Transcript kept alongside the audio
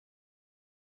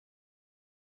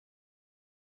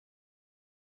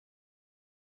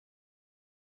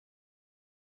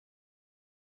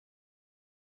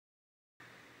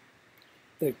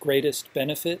the greatest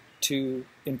benefit to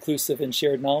inclusive and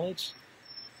shared knowledge,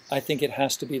 I think it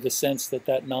has to be the sense that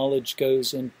that knowledge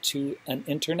goes into an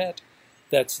internet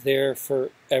that's there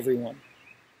for everyone,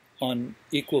 on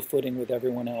equal footing with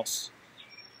everyone else.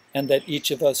 And that each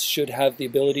of us should have the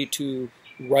ability to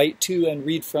write to and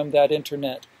read from that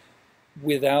internet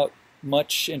without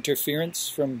much interference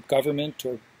from government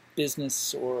or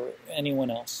business or anyone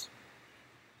else.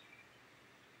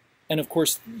 And of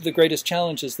course, the greatest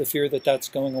challenge is the fear that that's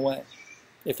going away,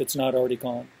 if it's not already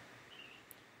gone.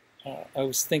 I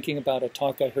was thinking about a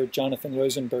talk I heard Jonathan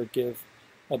Rosenberg give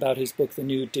about his book, The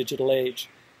New Digital Age.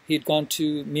 He had gone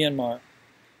to Myanmar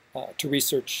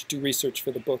to do research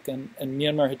for the book, and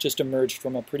Myanmar had just emerged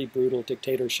from a pretty brutal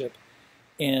dictatorship,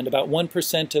 and about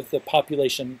 1% of the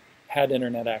population had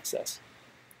internet access.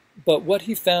 But what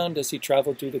he found as he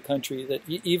traveled through the country, that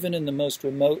even in the most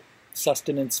remote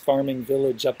sustenance farming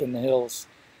village up in the hills,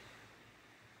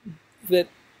 that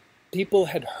people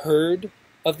had heard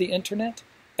of the internet.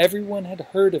 Everyone had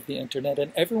heard of the internet,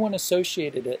 and everyone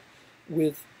associated it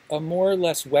with a more or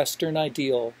less Western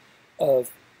ideal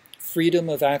of freedom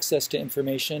of access to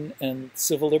information and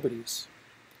civil liberties.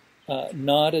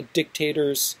 Not a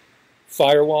dictator's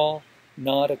firewall,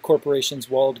 not a corporation's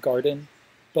walled garden,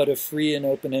 but a free and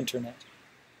open internet.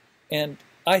 And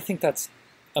I think that's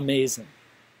amazing.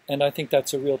 And I think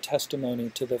that's a real testimony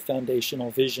to the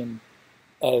foundational vision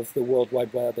of the World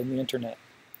Wide Web and the internet.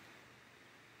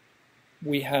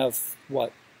 We have,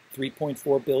 what,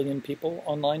 3.4 billion people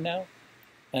online now,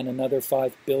 and another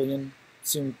 5 billion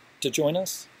soon to join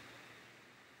us?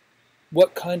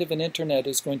 What kind of an internet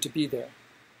is going to be there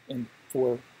in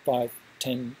 4, 5,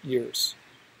 10 years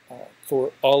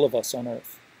for all of us on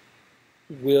Earth?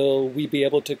 Will we be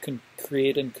able to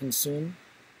create and consume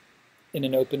in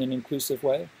an open and inclusive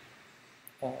way?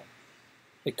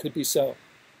 It could be so,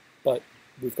 but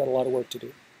we've got a lot of work to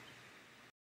do.